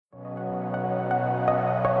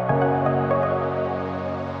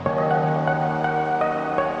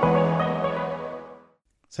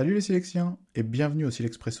Salut les Silexiens et bienvenue au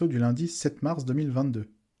SILEXpresso du lundi 7 mars 2022.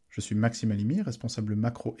 Je suis Maxime Alimi, responsable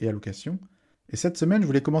macro et allocation, et cette semaine je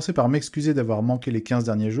voulais commencer par m'excuser d'avoir manqué les 15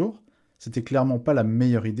 derniers jours. C'était clairement pas la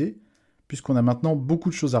meilleure idée, puisqu'on a maintenant beaucoup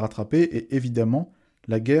de choses à rattraper et évidemment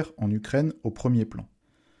la guerre en Ukraine au premier plan.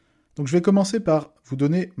 Donc je vais commencer par vous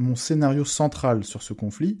donner mon scénario central sur ce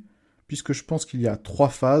conflit, puisque je pense qu'il y a 3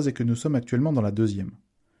 phases et que nous sommes actuellement dans la deuxième.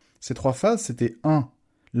 Ces 3 phases, c'était 1.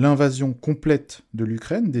 L'invasion complète de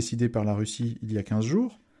l'Ukraine, décidée par la Russie il y a 15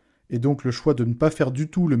 jours, et donc le choix de ne pas faire du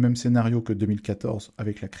tout le même scénario que 2014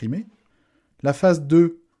 avec la Crimée. La phase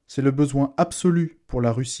 2, c'est le besoin absolu pour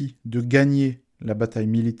la Russie de gagner la bataille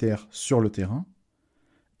militaire sur le terrain.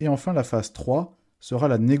 Et enfin, la phase 3 sera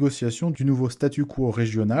la négociation du nouveau statu quo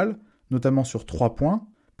régional, notamment sur 3 points.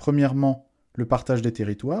 Premièrement, le partage des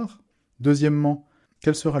territoires. Deuxièmement,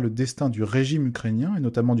 quel sera le destin du régime ukrainien, et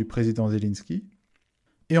notamment du président Zelensky.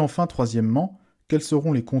 Et enfin, troisièmement, quels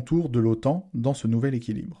seront les contours de l'OTAN dans ce nouvel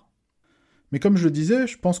équilibre. Mais comme je le disais,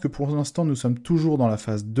 je pense que pour l'instant nous sommes toujours dans la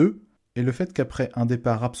phase 2, et le fait qu'après un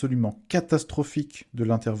départ absolument catastrophique de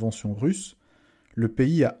l'intervention russe, le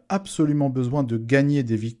pays a absolument besoin de gagner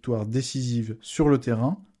des victoires décisives sur le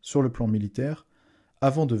terrain, sur le plan militaire,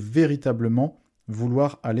 avant de véritablement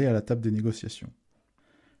vouloir aller à la table des négociations.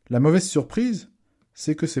 La mauvaise surprise,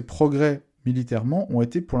 c'est que ces progrès militairement ont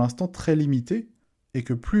été pour l'instant très limités, et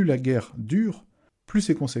que plus la guerre dure, plus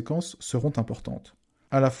ses conséquences seront importantes.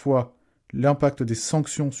 À la fois l'impact des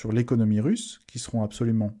sanctions sur l'économie russe, qui seront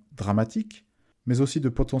absolument dramatiques, mais aussi de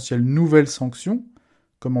potentielles nouvelles sanctions,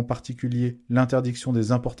 comme en particulier l'interdiction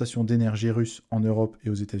des importations d'énergie russe en Europe et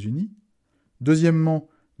aux États-Unis. Deuxièmement,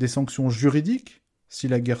 des sanctions juridiques, si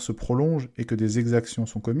la guerre se prolonge et que des exactions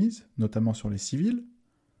sont commises, notamment sur les civils.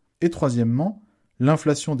 Et troisièmement,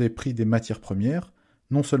 l'inflation des prix des matières premières,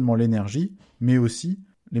 non seulement l'énergie, mais aussi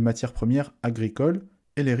les matières premières agricoles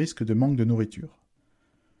et les risques de manque de nourriture.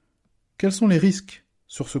 Quels sont les risques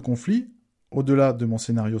sur ce conflit? Au-delà de mon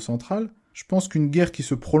scénario central, je pense qu'une guerre qui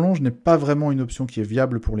se prolonge n'est pas vraiment une option qui est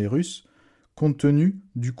viable pour les Russes, compte tenu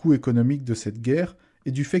du coût économique de cette guerre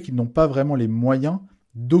et du fait qu'ils n'ont pas vraiment les moyens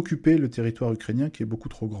d'occuper le territoire ukrainien qui est beaucoup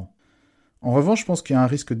trop grand. En revanche, je pense qu'il y a un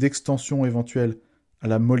risque d'extension éventuelle à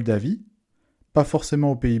la Moldavie, pas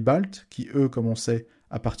forcément aux pays baltes, qui eux, comme on sait,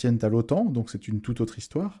 appartiennent à l'OTAN, donc c'est une toute autre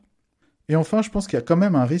histoire. Et enfin, je pense qu'il y a quand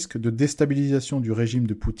même un risque de déstabilisation du régime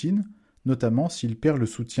de Poutine, notamment s'il perd le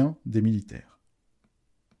soutien des militaires.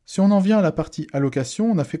 Si on en vient à la partie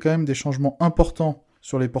allocation, on a fait quand même des changements importants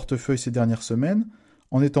sur les portefeuilles ces dernières semaines,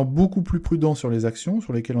 en étant beaucoup plus prudent sur les actions,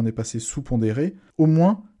 sur lesquelles on est passé sous-pondéré, au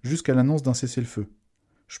moins jusqu'à l'annonce d'un cessez-le-feu.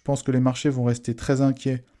 Je pense que les marchés vont rester très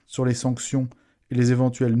inquiets sur les sanctions et les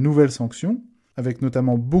éventuelles nouvelles sanctions, avec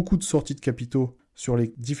notamment beaucoup de sorties de capitaux sur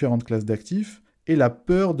les différentes classes d'actifs, et la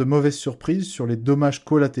peur de mauvaises surprises sur les dommages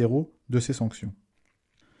collatéraux de ces sanctions.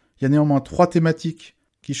 Il y a néanmoins 3 thématiques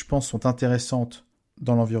qui, je pense, sont intéressantes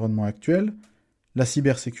dans l'environnement actuel: la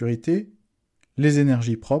cybersécurité, les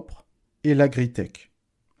énergies propres et l'agritech.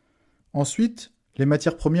 Ensuite, les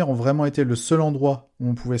matières premières ont vraiment été le seul endroit où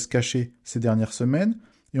on pouvait se cacher ces dernières semaines,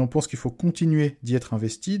 et on pense qu'il faut continuer d'y être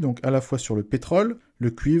investi, donc à la fois sur le pétrole,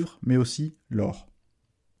 le cuivre, mais aussi l'or.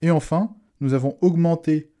 Et enfin, nous avons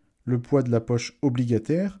augmenté le poids de la poche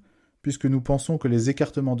obligataire, puisque nous pensons que les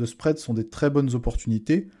écartements de spread sont des très bonnes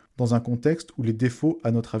opportunités dans un contexte où les défauts, à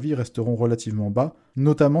notre avis, resteront relativement bas,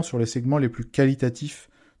 notamment sur les segments les plus qualitatifs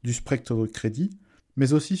du spectre de crédit,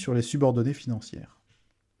 mais aussi sur les subordonnées financières.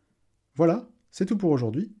 Voilà, c'est tout pour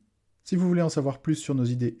aujourd'hui. Si vous voulez en savoir plus sur nos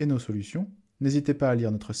idées et nos solutions, n'hésitez pas à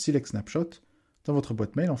lire notre Select Snapshot dans votre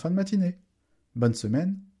boîte mail en fin de matinée. Bonne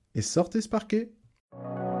semaine et sortez sparkés!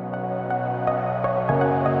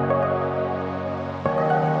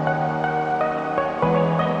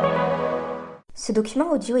 Ce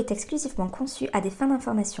document audio est exclusivement conçu à des fins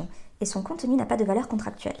d'information et son contenu n'a pas de valeur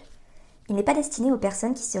contractuelle. Il n'est pas destiné aux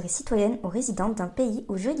personnes qui seraient citoyennes ou résidentes d'un pays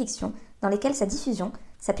ou juridiction dans lesquelles sa diffusion,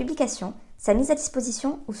 sa publication, sa mise à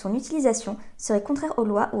disposition ou son utilisation seraient contraires aux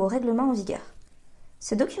lois ou aux règlements en vigueur.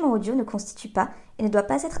 Ce document audio ne constitue pas et ne doit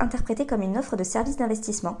pas être interprété comme une offre de service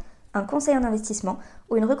d'investissement, un conseil en investissement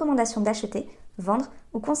ou une recommandation d'acheter, vendre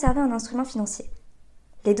ou conserver un instrument financier.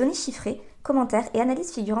 Les données chiffrées, commentaires et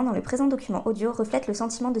analyses figurant dans le présent document audio reflètent le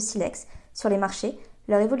sentiment de Silex sur les marchés,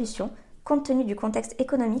 leur évolution, compte tenu du contexte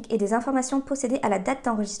économique et des informations possédées à la date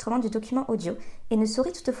d'enregistrement du document audio et ne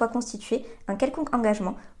sauraient toutefois constituer un quelconque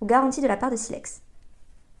engagement ou garantie de la part de Silex.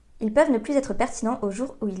 Ils peuvent ne plus être pertinents au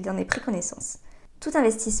jour où il en est pris connaissance. Tout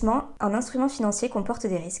investissement en instruments financiers comporte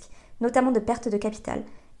des risques, notamment de perte de capital,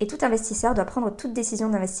 et tout investisseur doit prendre toute décision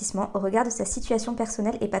d'investissement au regard de sa situation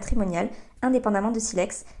personnelle et patrimoniale, indépendamment de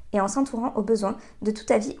Silex, et en s'entourant au besoin de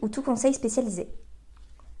tout avis ou tout conseil spécialisé.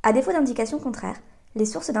 À défaut d'indications contraires, les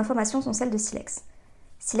sources d'information sont celles de Silex.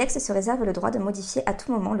 Silex se réserve le droit de modifier à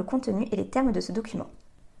tout moment le contenu et les termes de ce document.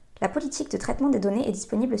 La politique de traitement des données est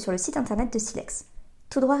disponible sur le site internet de Silex.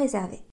 Tout droit réservé.